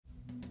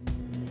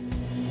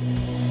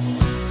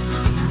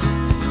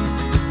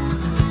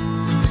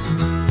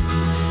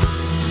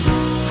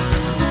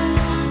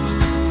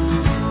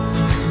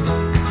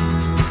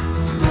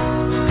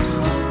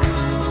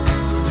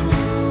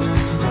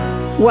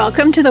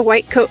Welcome to the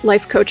White Coat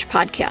Life Coach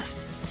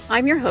Podcast.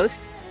 I'm your host,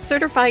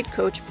 Certified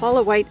Coach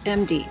Paula White,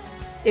 MD.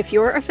 If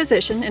you're a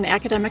physician in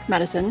academic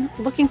medicine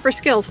looking for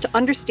skills to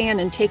understand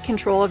and take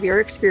control of your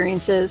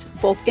experiences,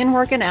 both in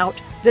work and out,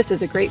 this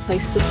is a great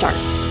place to start.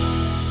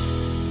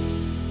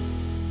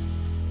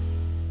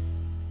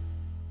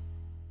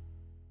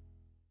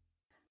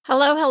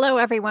 Hello,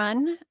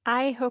 everyone.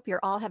 I hope you're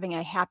all having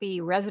a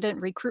happy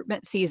resident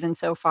recruitment season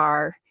so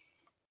far.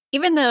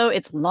 Even though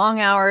it's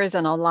long hours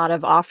and a lot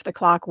of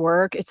off-the-clock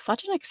work, it's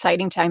such an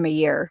exciting time of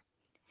year.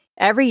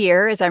 Every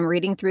year, as I'm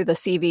reading through the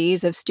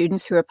CVs of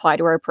students who apply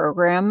to our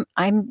program,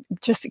 I'm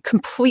just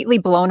completely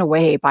blown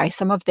away by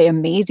some of the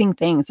amazing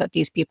things that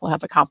these people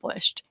have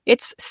accomplished.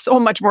 It's so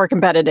much more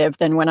competitive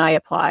than when I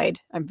applied.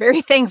 I'm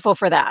very thankful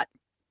for that.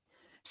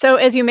 So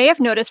as you may have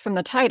noticed from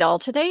the title,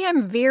 today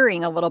I'm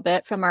veering a little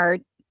bit from our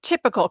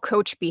typical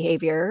coach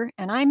behavior,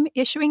 and I'm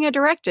issuing a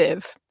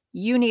directive.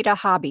 You need a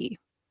hobby.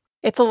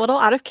 It's a little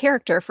out of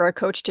character for a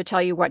coach to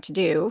tell you what to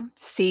do.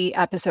 See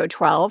episode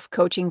 12,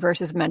 Coaching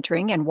versus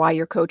Mentoring, and why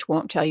your coach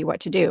won't tell you what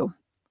to do.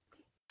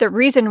 The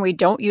reason we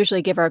don't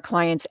usually give our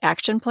clients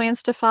action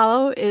plans to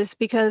follow is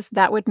because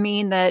that would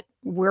mean that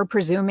we're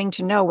presuming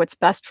to know what's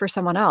best for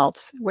someone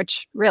else,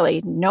 which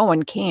really no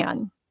one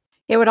can.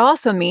 It would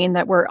also mean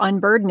that we're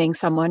unburdening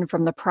someone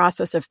from the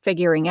process of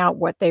figuring out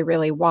what they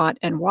really want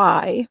and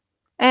why.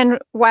 And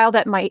while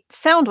that might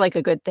sound like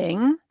a good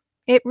thing,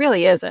 it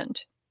really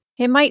isn't.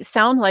 It might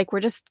sound like we're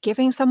just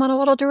giving someone a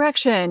little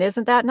direction.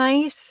 Isn't that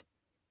nice?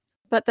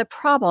 But the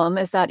problem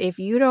is that if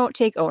you don't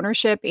take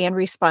ownership and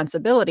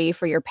responsibility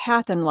for your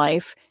path in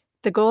life,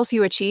 the goals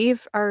you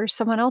achieve are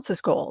someone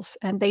else's goals,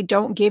 and they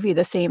don't give you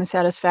the same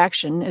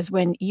satisfaction as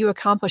when you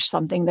accomplish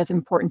something that's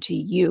important to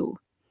you.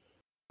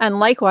 And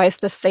likewise,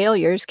 the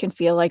failures can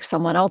feel like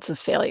someone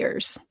else's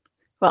failures.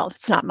 Well,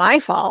 it's not my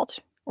fault,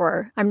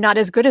 or I'm not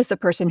as good as the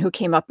person who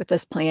came up with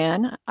this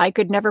plan. I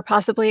could never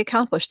possibly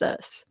accomplish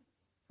this.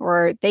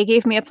 Or they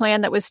gave me a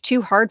plan that was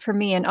too hard for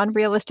me and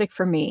unrealistic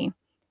for me,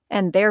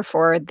 and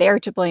therefore they're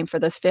to blame for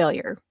this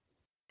failure.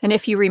 And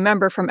if you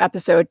remember from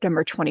episode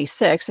number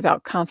 26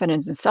 about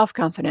confidence and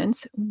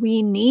self-confidence,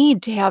 we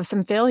need to have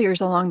some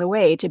failures along the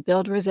way to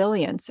build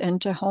resilience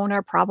and to hone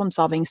our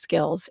problem-solving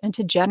skills and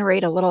to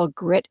generate a little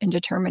grit and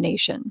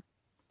determination.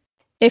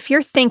 If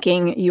you're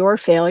thinking your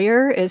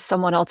failure is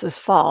someone else's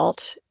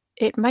fault,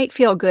 it might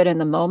feel good in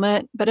the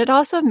moment, but it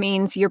also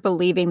means you're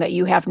believing that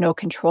you have no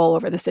control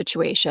over the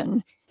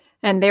situation.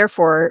 And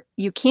therefore,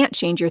 you can't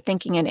change your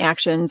thinking and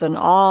actions and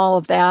all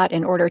of that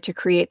in order to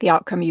create the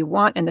outcome you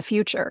want in the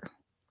future.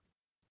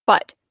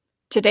 But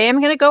today I'm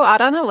going to go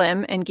out on a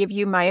limb and give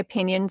you my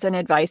opinions and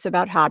advice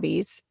about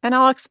hobbies, and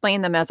I'll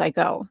explain them as I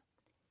go.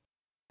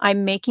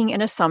 I'm making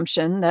an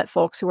assumption that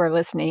folks who are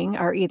listening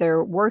are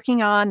either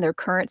working on their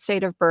current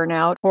state of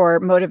burnout or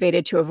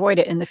motivated to avoid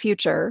it in the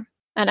future.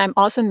 And I'm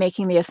also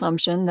making the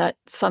assumption that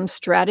some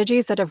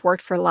strategies that have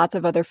worked for lots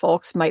of other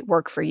folks might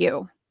work for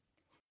you.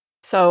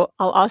 So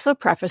I'll also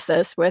preface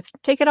this with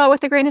take it all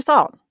with a grain of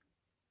salt.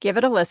 Give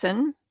it a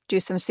listen, do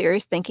some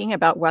serious thinking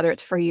about whether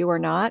it's for you or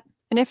not,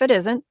 and if it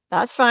isn't,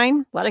 that's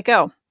fine, let it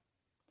go.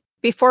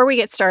 Before we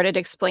get started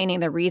explaining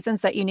the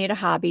reasons that you need a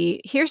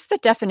hobby, here's the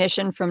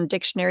definition from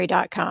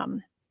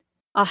dictionary.com.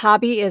 A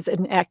hobby is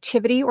an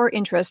activity or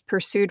interest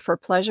pursued for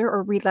pleasure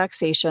or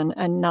relaxation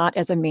and not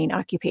as a main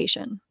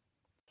occupation.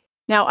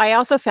 Now, I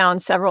also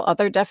found several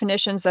other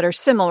definitions that are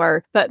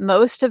similar, but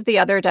most of the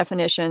other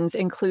definitions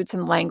include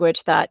some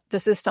language that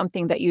this is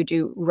something that you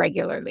do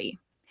regularly.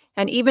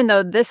 And even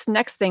though this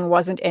next thing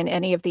wasn't in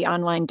any of the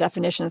online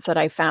definitions that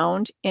I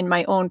found, in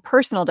my own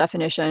personal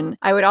definition,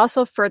 I would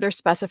also further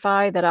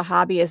specify that a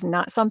hobby is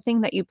not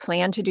something that you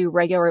plan to do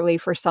regularly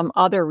for some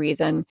other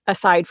reason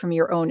aside from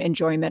your own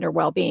enjoyment or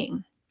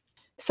well-being.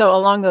 So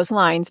along those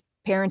lines,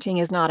 parenting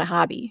is not a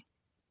hobby.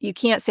 You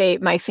can't say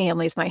my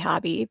family's my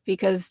hobby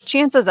because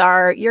chances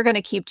are you're going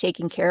to keep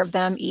taking care of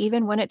them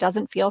even when it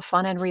doesn't feel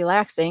fun and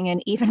relaxing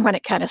and even when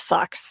it kind of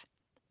sucks.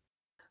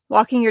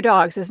 Walking your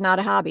dogs is not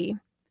a hobby.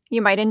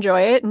 You might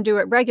enjoy it and do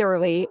it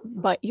regularly,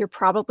 but you're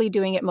probably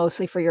doing it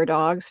mostly for your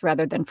dogs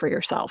rather than for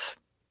yourself.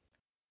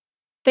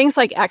 Things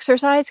like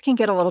exercise can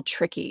get a little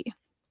tricky.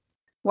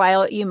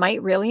 While you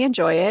might really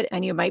enjoy it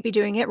and you might be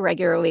doing it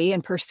regularly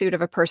in pursuit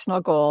of a personal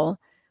goal,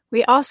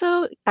 we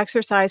also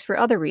exercise for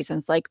other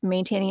reasons like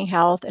maintaining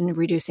health and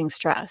reducing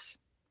stress.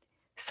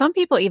 Some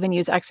people even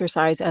use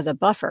exercise as a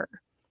buffer.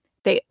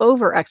 They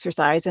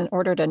over-exercise in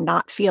order to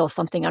not feel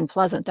something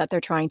unpleasant that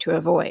they're trying to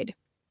avoid.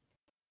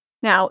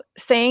 Now,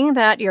 saying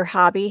that your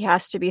hobby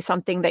has to be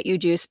something that you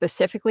do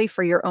specifically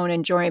for your own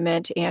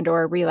enjoyment and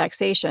or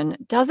relaxation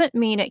doesn't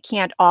mean it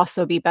can't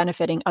also be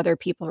benefiting other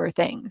people or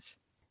things.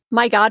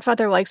 My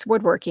godfather likes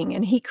woodworking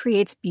and he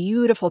creates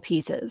beautiful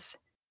pieces.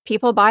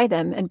 People buy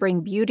them and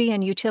bring beauty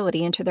and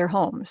utility into their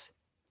homes.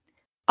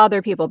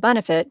 Other people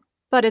benefit,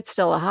 but it's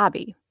still a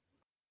hobby.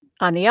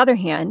 On the other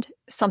hand,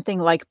 something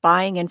like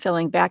buying and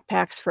filling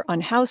backpacks for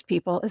unhoused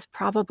people is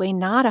probably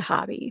not a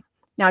hobby.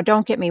 Now,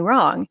 don't get me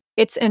wrong,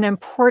 it's an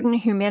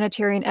important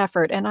humanitarian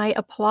effort, and I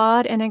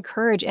applaud and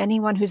encourage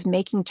anyone who's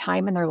making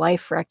time in their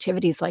life for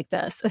activities like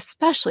this,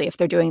 especially if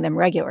they're doing them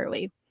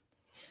regularly.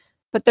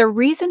 But the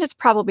reason it's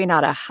probably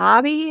not a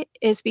hobby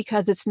is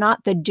because it's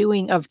not the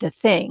doing of the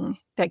thing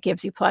that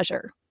gives you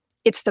pleasure.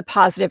 It's the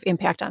positive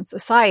impact on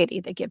society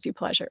that gives you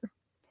pleasure.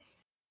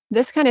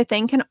 This kind of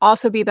thing can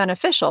also be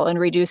beneficial in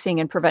reducing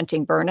and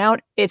preventing burnout.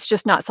 It's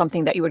just not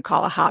something that you would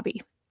call a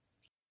hobby.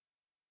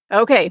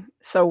 Okay,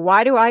 so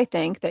why do I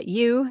think that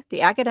you,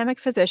 the academic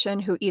physician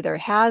who either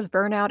has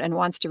burnout and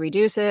wants to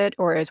reduce it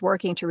or is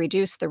working to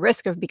reduce the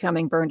risk of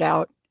becoming burned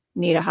out,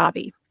 need a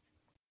hobby?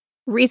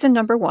 Reason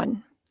number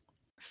one,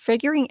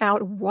 figuring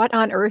out what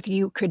on earth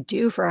you could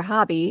do for a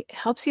hobby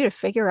helps you to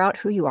figure out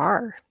who you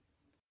are.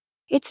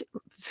 It's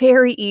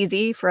very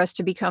easy for us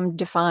to become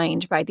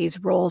defined by these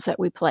roles that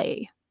we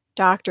play: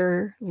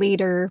 doctor,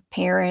 leader,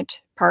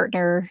 parent,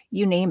 partner,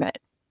 you name it.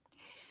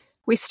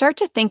 We start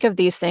to think of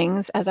these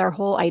things as our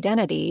whole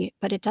identity,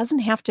 but it doesn't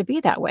have to be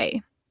that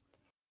way.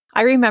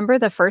 I remember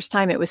the first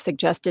time it was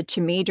suggested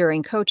to me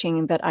during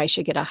coaching that I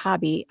should get a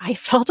hobby, I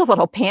felt a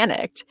little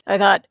panicked. I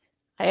thought,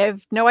 I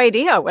have no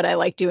idea what I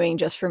like doing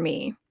just for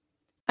me.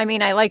 I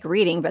mean, I like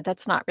reading, but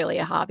that's not really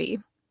a hobby.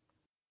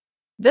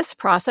 This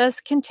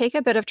process can take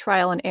a bit of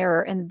trial and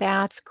error, and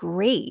that's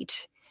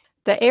great.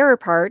 The error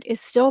part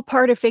is still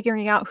part of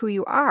figuring out who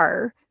you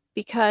are,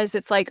 because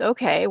it's like,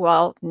 okay,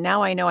 well,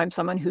 now I know I'm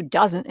someone who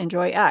doesn't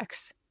enjoy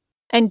X.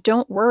 And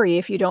don't worry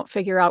if you don't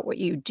figure out what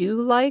you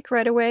do like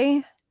right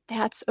away.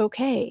 That's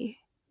okay.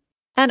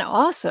 And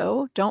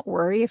also, don't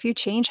worry if you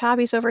change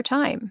hobbies over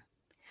time.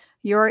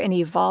 You're an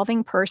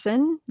evolving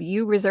person.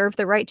 You reserve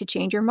the right to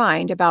change your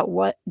mind about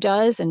what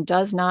does and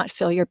does not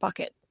fill your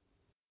bucket.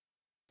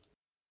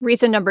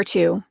 Reason number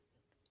two,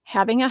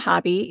 having a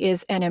hobby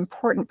is an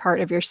important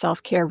part of your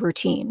self-care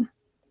routine.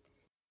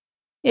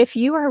 If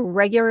you are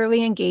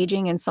regularly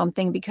engaging in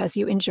something because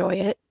you enjoy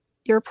it,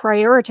 you're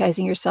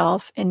prioritizing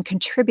yourself and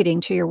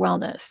contributing to your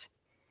wellness.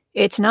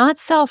 It's not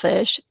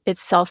selfish,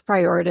 it's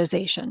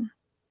self-prioritization.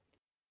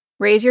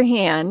 Raise your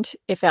hand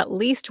if at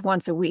least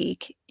once a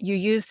week you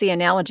use the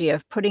analogy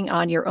of putting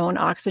on your own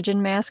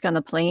oxygen mask on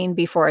the plane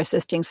before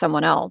assisting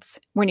someone else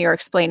when you're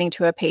explaining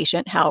to a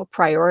patient how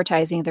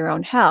prioritizing their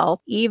own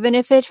health, even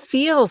if it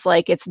feels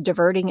like it's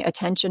diverting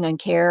attention and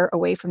care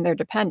away from their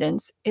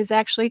dependents, is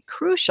actually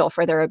crucial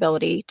for their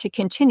ability to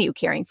continue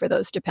caring for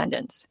those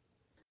dependents.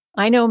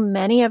 I know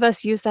many of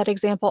us use that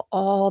example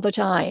all the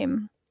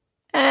time.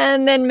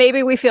 And then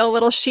maybe we feel a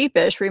little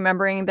sheepish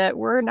remembering that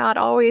we're not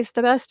always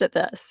the best at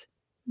this.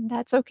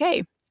 That's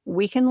okay.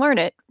 We can learn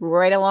it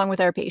right along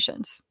with our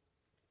patients.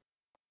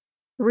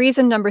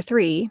 Reason number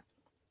three,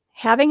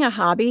 having a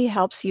hobby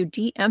helps you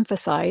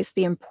de-emphasize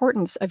the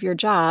importance of your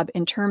job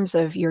in terms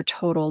of your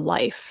total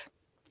life.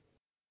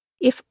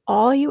 If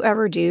all you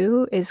ever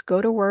do is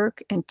go to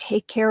work and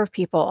take care of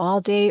people all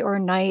day or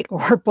night,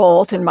 or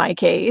both in my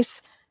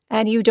case,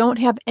 and you don't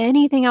have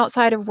anything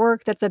outside of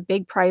work that's a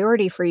big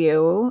priority for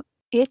you,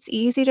 it's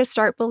easy to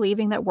start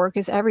believing that work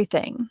is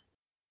everything.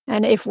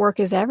 And if work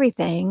is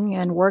everything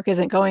and work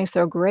isn't going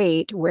so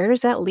great, where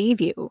does that leave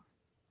you?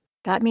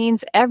 That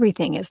means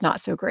everything is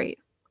not so great.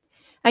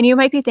 And you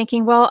might be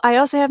thinking, well, I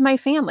also have my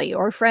family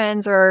or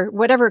friends or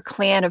whatever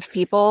clan of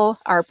people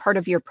are part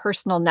of your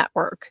personal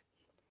network.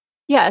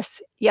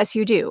 Yes,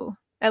 you do.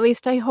 At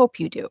least I hope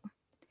you do.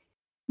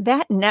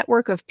 That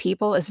network of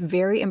people is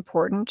very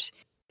important,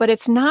 but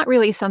it's not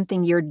really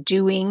something you're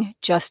doing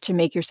just to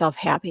make yourself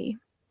happy.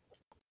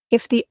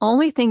 If the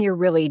only thing you're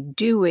really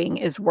doing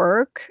is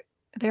work,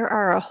 there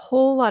are a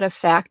whole lot of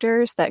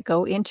factors that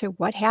go into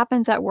what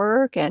happens at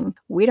work, and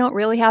we don't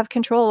really have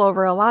control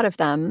over a lot of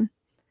them.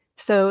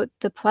 So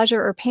the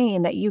pleasure or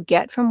pain that you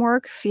get from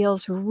work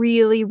feels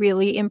really,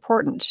 really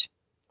important.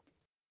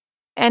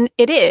 And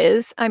it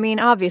is. I mean,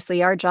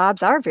 obviously, our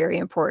jobs are very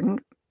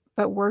important,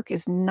 but work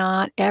is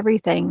not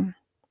everything.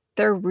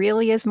 There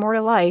really is more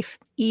to life,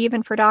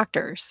 even for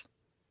doctors.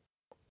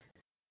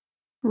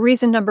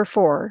 Reason number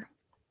four,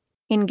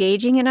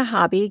 engaging in a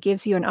hobby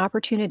gives you an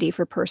opportunity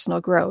for personal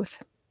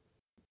growth.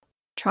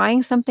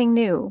 Trying something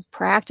new,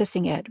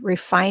 practicing it,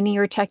 refining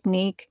your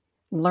technique,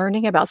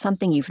 learning about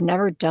something you've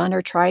never done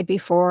or tried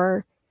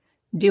before,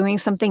 doing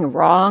something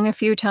wrong a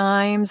few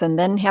times, and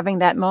then having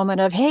that moment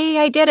of, hey,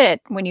 I did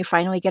it, when you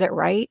finally get it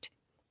right.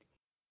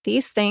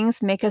 These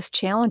things make us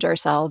challenge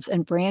ourselves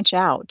and branch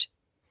out.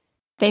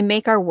 They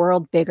make our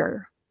world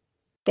bigger.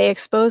 They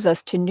expose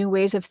us to new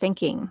ways of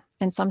thinking,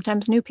 and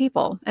sometimes new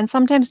people, and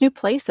sometimes new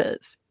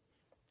places.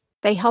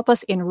 They help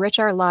us enrich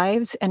our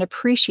lives and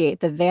appreciate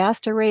the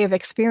vast array of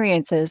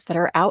experiences that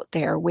are out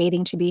there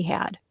waiting to be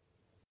had.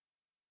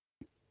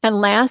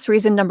 And last,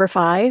 reason number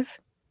five,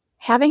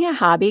 having a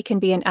hobby can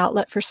be an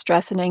outlet for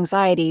stress and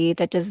anxiety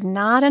that does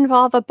not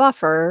involve a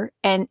buffer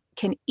and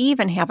can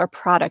even have a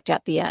product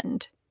at the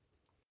end.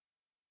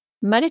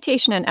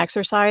 Meditation and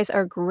exercise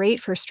are great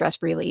for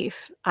stress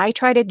relief. I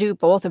try to do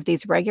both of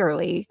these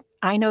regularly.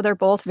 I know they're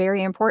both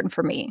very important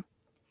for me.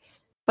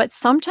 But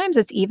sometimes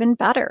it's even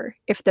better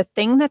if the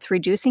thing that's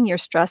reducing your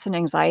stress and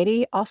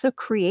anxiety also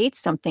creates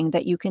something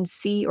that you can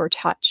see or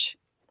touch.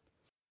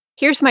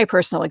 Here's my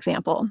personal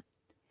example.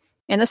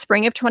 In the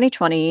spring of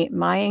 2020,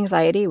 my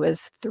anxiety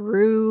was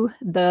through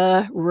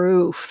the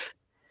roof.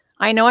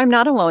 I know I'm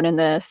not alone in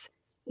this.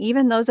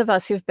 Even those of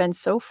us who've been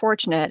so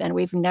fortunate and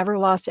we've never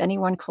lost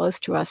anyone close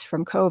to us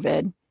from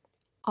COVID,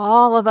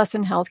 all of us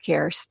in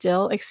healthcare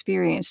still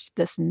experienced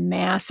this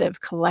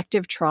massive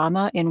collective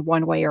trauma in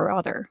one way or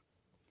other.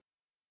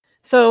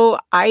 So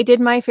I did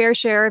my fair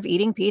share of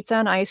eating pizza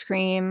and ice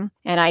cream,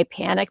 and I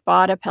panic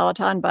bought a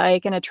Peloton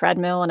bike and a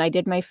treadmill, and I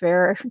did my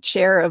fair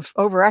share of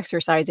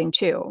overexercising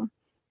too.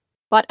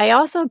 But I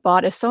also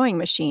bought a sewing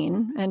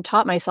machine and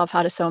taught myself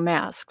how to sew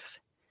masks.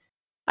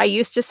 I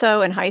used to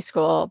sew in high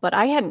school, but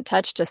I hadn't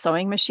touched a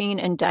sewing machine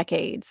in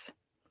decades.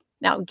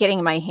 Now,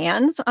 getting my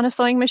hands on a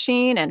sewing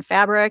machine and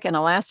fabric and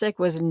elastic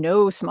was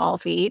no small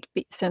feat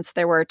since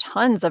there were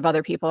tons of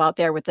other people out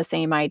there with the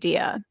same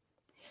idea.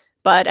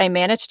 But I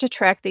managed to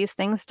track these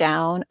things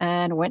down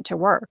and went to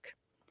work.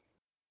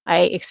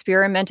 I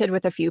experimented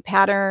with a few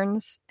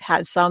patterns,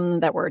 had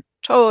some that were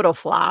total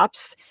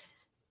flops,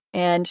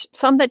 and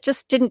some that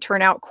just didn't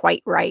turn out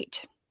quite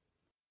right.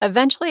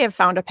 Eventually, I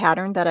found a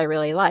pattern that I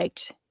really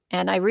liked,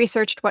 and I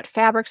researched what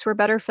fabrics were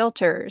better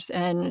filters.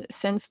 And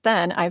since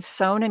then, I've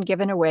sewn and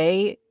given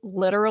away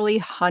literally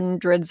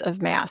hundreds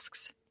of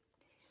masks.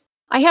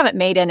 I haven't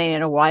made any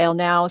in a while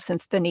now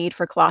since the need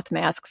for cloth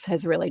masks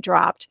has really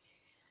dropped.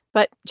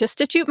 But just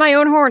to toot my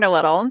own horn a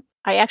little,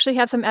 I actually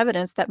have some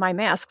evidence that my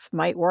masks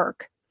might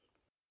work.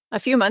 A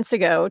few months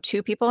ago,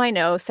 two people I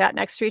know sat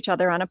next to each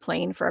other on a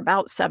plane for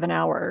about 7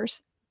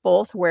 hours,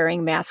 both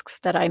wearing masks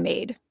that I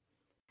made.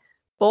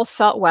 Both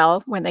felt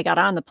well when they got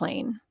on the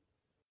plane.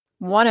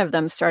 One of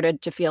them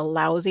started to feel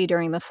lousy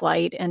during the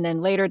flight and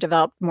then later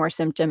developed more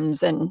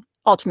symptoms and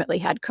ultimately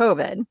had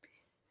COVID.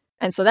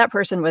 And so that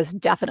person was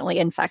definitely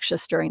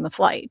infectious during the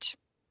flight.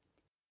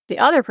 The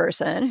other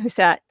person, who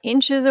sat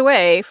inches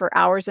away for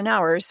hours and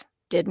hours,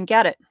 didn't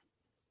get it.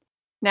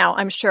 Now,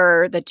 I'm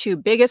sure the two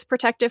biggest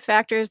protective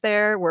factors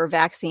there were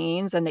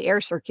vaccines and the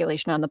air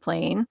circulation on the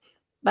plane,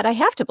 but I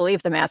have to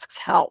believe the masks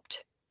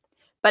helped.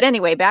 But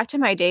anyway, back to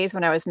my days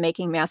when I was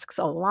making masks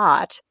a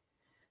lot.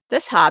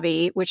 This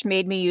hobby, which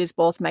made me use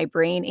both my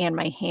brain and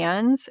my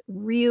hands,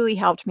 really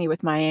helped me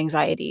with my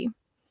anxiety.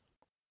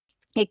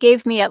 It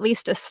gave me at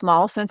least a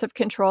small sense of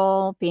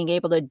control, being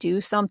able to do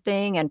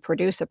something and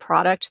produce a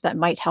product that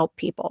might help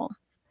people.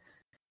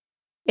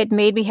 It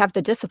made me have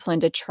the discipline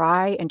to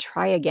try and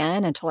try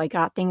again until I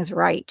got things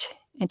right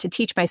and to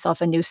teach myself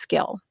a new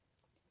skill.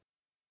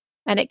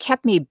 And it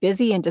kept me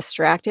busy and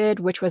distracted,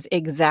 which was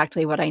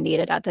exactly what I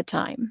needed at the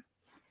time.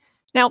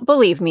 Now,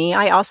 believe me,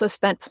 I also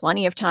spent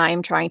plenty of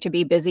time trying to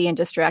be busy and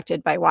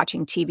distracted by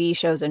watching TV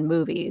shows and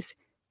movies,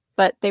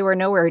 but they were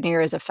nowhere near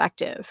as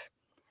effective.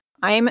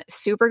 I'm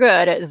super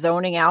good at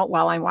zoning out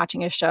while I'm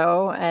watching a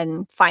show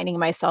and finding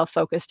myself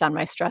focused on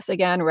my stress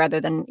again rather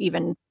than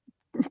even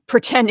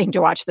pretending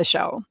to watch the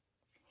show.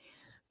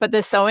 But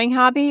the sewing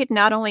hobby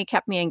not only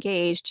kept me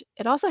engaged,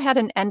 it also had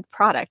an end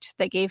product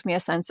that gave me a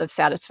sense of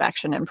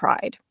satisfaction and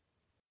pride.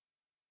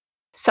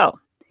 So,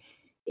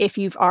 if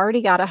you've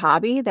already got a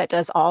hobby that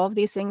does all of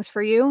these things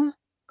for you,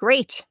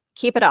 great,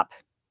 keep it up.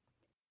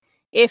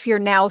 If you're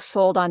now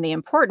sold on the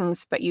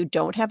importance, but you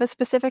don't have a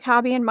specific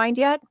hobby in mind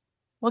yet,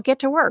 well, get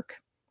to work.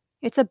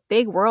 It's a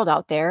big world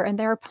out there, and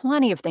there are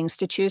plenty of things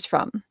to choose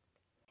from.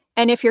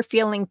 And if you're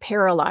feeling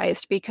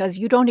paralyzed because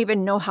you don't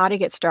even know how to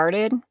get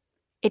started,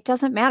 it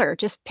doesn't matter.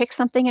 Just pick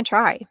something and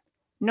try.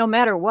 No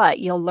matter what,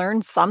 you'll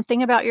learn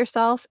something about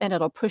yourself, and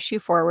it'll push you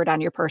forward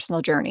on your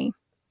personal journey.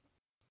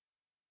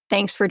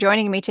 Thanks for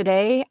joining me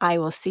today. I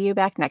will see you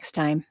back next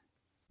time.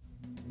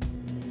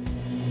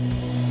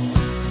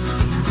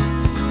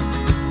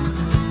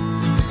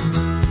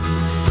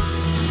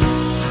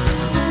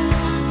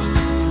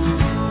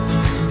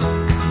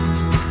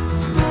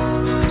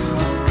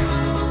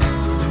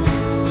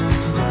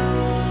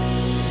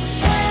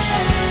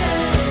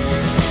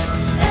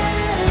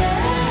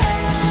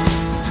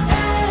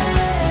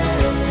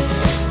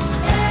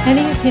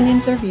 Any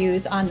opinions or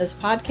views on this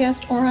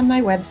podcast or on my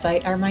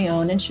website are my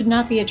own and should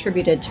not be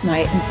attributed to my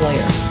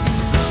employer.